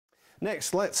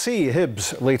Next, let's see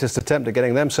Hibs' latest attempt at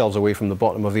getting themselves away from the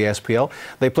bottom of the SPL.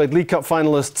 They played League Cup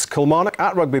finalists Kilmarnock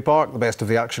at Rugby Park, the best of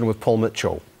the action with Paul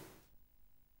Mitchell.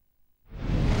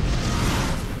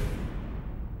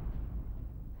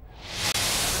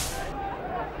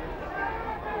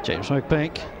 James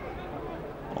McPake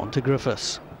on to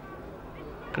Griffiths.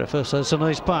 Griffiths has a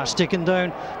nice pass taken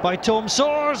down by Tom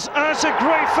Soares. That's a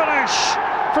great finish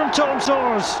from Tom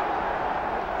Soares.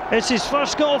 It's his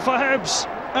first goal for Hibs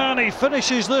and he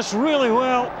finishes this really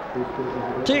well.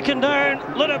 Taken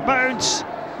down, let it bounce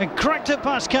and cracked it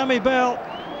past Cammy Bell.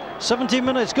 17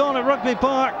 minutes gone at Rugby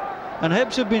Park and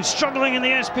Hibs have been struggling in the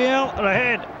SPL, are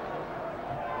ahead.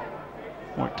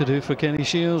 Work to do for Kenny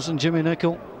Shiels and Jimmy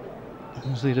Nicholl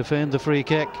as they defend the free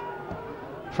kick.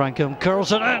 Frankham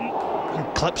curls it in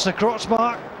and clips the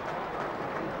crossbar.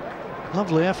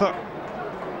 Lovely effort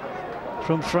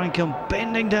from Frankham,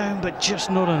 bending down but just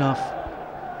not enough.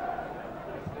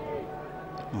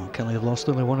 Well, Killie have lost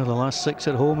only one of the last 6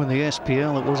 at home in the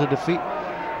SPL. It was a defeat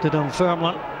to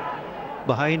Dunfermline.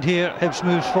 Behind here, Hibs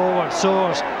moves forward.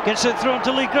 Soares gets it thrown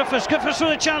to Lee Griffiths. Griffiths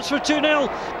with a chance for 2-0.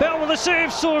 Bell with a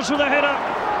save. Soares with a header.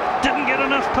 Didn't get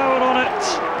enough power on it.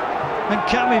 And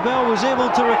Cammy Bell was able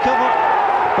to recover.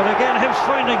 But again, Hibs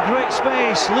finding great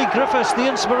space. Lee Griffiths, the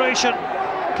inspiration.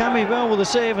 Cammy Bell with a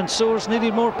save, and Soares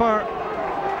needed more power.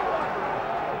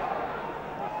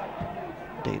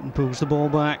 Dayton pulls the ball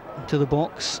back to the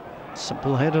box.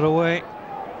 Simple header away.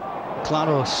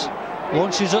 Claros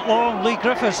launches it long. Lee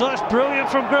Griffiths, that's brilliant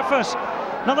from Griffiths.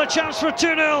 Another chance for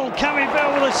 2-0. Cammy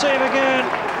Bell with a save again.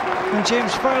 And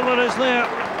James Fowler is there.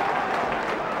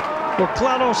 Well,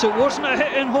 Claros, it wasn't a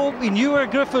hit in hope. He knew where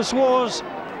Griffiths was.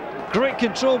 Great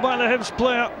control by the Hibs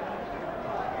player.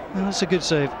 And that's a good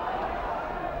save.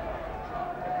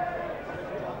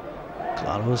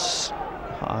 Claros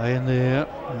high in the air.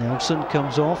 Nelson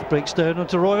comes off, breaks down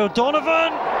onto Roy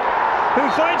O'Donovan, who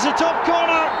finds the top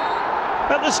corner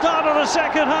at the start of the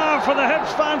second half, and the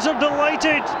Hibs fans are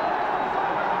delighted.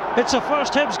 It's a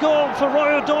first Hibs goal for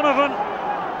Roy O'Donovan.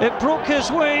 It broke his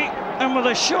way, and with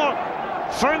a shot,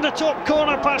 found the top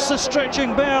corner past the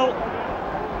stretching Bell.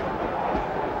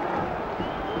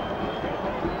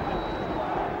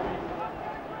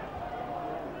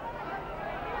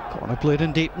 Corner played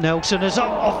in deep. Nelson is up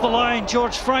off the line.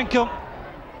 George Frankham.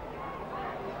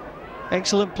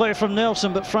 Excellent play from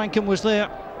Nelson, but Frankham was there.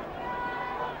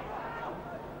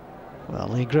 Well,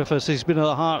 Lee Griffiths has been at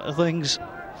the heart of things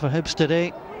for Hibs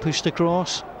today. Pushed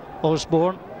across.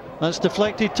 Osborne. That's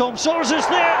deflected. Tom Soares is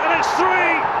there, and it's 3.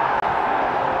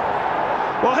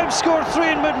 Well, Hibs scored 3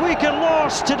 in midweek and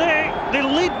lost today. They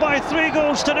lead by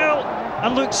 3-0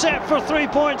 and look set for 3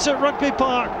 points at Rugby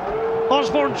Park.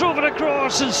 Osborne drove it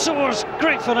across, and Soares,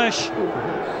 great finish.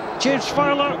 James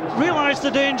Fowler realised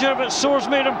the danger, but Soares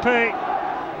made him pay.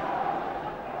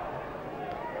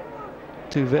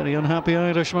 2 very unhappy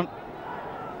Irishmen.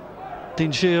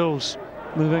 Dean Shiels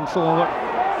moving forward.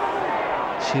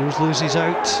 Shiels loses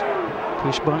out.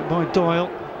 Pushed back by Doyle.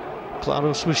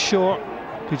 Claros was short.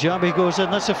 Kujabi goes in,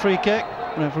 that's a free kick.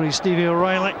 Referee Stevie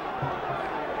O'Reilly.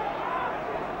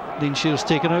 Dean Shiels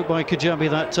taken out by Kujabi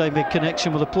that time in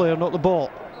connection with the player, not the ball.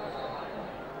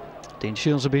 Dean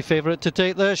Shiels will be favourite to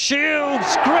take this.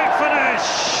 Shiels, great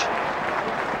finish!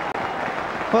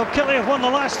 Well, Killie have won the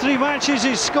last 3 matches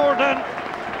he's scored in.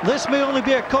 This may only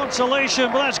be a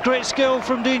consolation, but that's great skill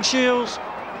from Dean Shiels.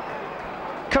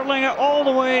 Curling it all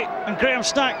the way, and Graham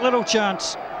Stack, little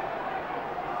chance.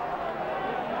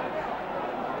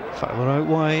 Fowler out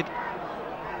wide.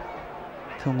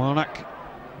 Kilmarnock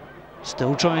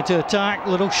still trying to attack.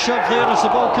 Little shove there as the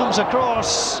ball comes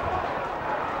across.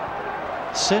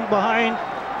 Sent behind.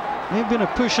 Maybe been a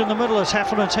push in the middle as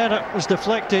Heffernan's header was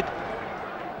deflected.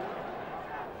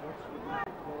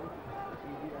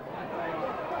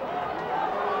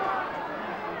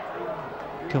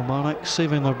 Kilmarnock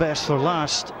saving their best for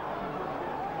last.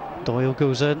 Doyle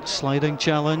goes in, sliding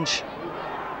challenge.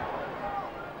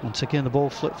 Once again the ball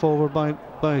flipped forward by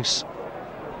Buijs.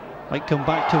 Might come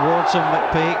back towards him.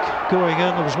 McPake going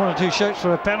in. There was 1 or 2 shouts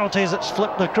for a penalty as it's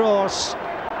flipped across.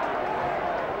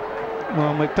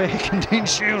 Well, McPake and Dean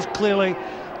Shiels clearly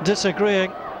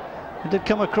disagreeing. It did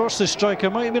come across the striker.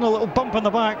 Might have been a little bump in the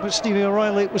back, but Stevie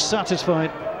O'Reilly was satisfied.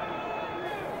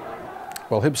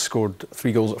 Well, Hibs scored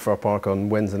 3 goals at Fir Park on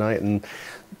Wednesday night, and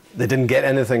they didn't get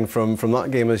anything from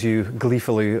that game, as you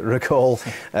gleefully recall.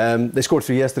 They scored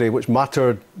 3 yesterday, which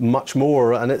mattered much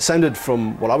more, and it sounded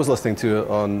from what I was listening to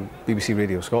on BBC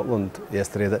Radio Scotland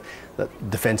yesterday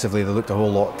that defensively they looked a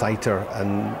whole lot tighter,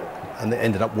 and they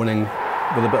ended up winning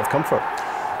with a bit of comfort.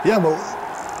 Yeah, well,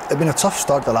 It's been a tough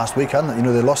start the last week, hasn't it? You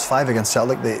know, they lost 5 against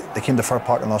Celtic. They came to Fir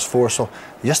Park and lost 4. So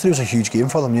yesterday was a huge game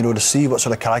for them. You know, to see what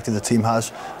sort of character the team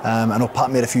has. I know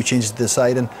Pat made a few changes to the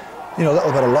side, and you know, a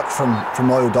little bit of luck from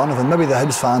Roy O'Donovan. Maybe the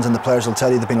Hibs fans and the players will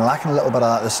tell you they've been lacking a little bit of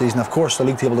that this season. Of course, the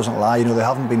league table doesn't lie. You know, they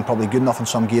haven't been probably good enough in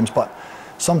some games, but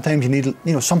sometimes you need,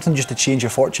 you know, something just to change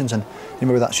your fortunes, and you know,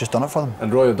 maybe that's just done it for them.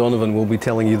 And Roy O'Donovan will be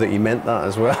telling you that he meant that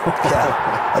as well.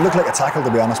 Yeah, it looked like a tackle, to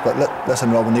be honest, but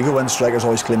listen, Rob, when they go in, strikers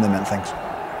always claim they meant things.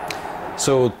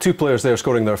 So 2 players there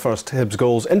scoring their first Hibs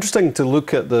goals. Interesting to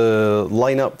look at the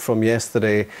lineup from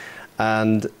yesterday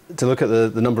and to look at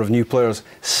the number of new players.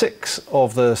 6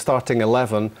 of the starting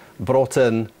 11 brought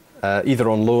in either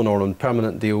on loan or on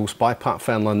permanent deals by Pat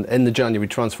Fenlon in the January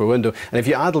transfer window. And if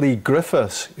you add Lee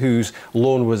Griffiths, whose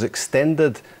loan was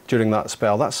extended during that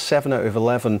spell, that's 7 out of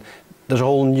 11. There's a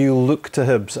whole new look to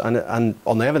Hibs, and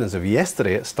on the evidence of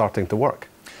yesterday, it's starting to work.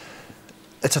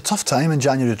 It's a tough time in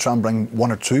January to try and bring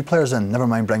 1 or 2 players in, never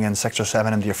mind bringing 6 or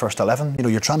 7 into your first 11. You know,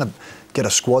 you're trying to get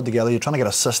a squad together, you're trying to get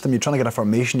a system, you're trying to get a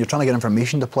formation, you're trying to get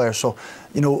information to players. So,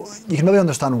 you know, you can maybe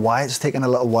understand why it's taken a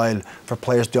little while for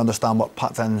players to understand what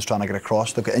Pat Fenlon's trying to get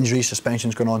across. They've got injuries,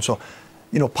 suspensions going on. So,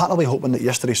 you know, Pat will be hoping that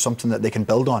yesterday's something that they can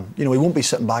build on. You know, he won't be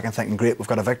sitting back and thinking, great, we've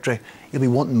got a victory. He'll be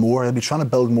wanting more, he'll be trying to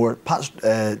build more. Pat's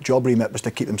job remit was to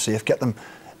keep them safe, get them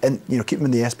in, you know, keep them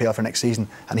in the SPL for next season,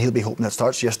 and he'll be hoping it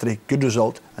starts yesterday, good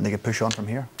result, and they can push on from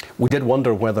here. We did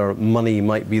wonder whether money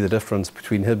might be the difference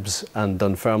between Hibs and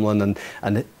Dunfermline,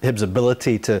 and Hibs'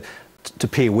 ability to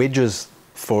pay wages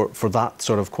for that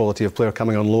sort of quality of player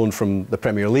coming on loan from the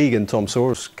Premier League in Tom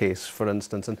Sawyer's case, for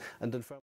instance, and Dunfermline.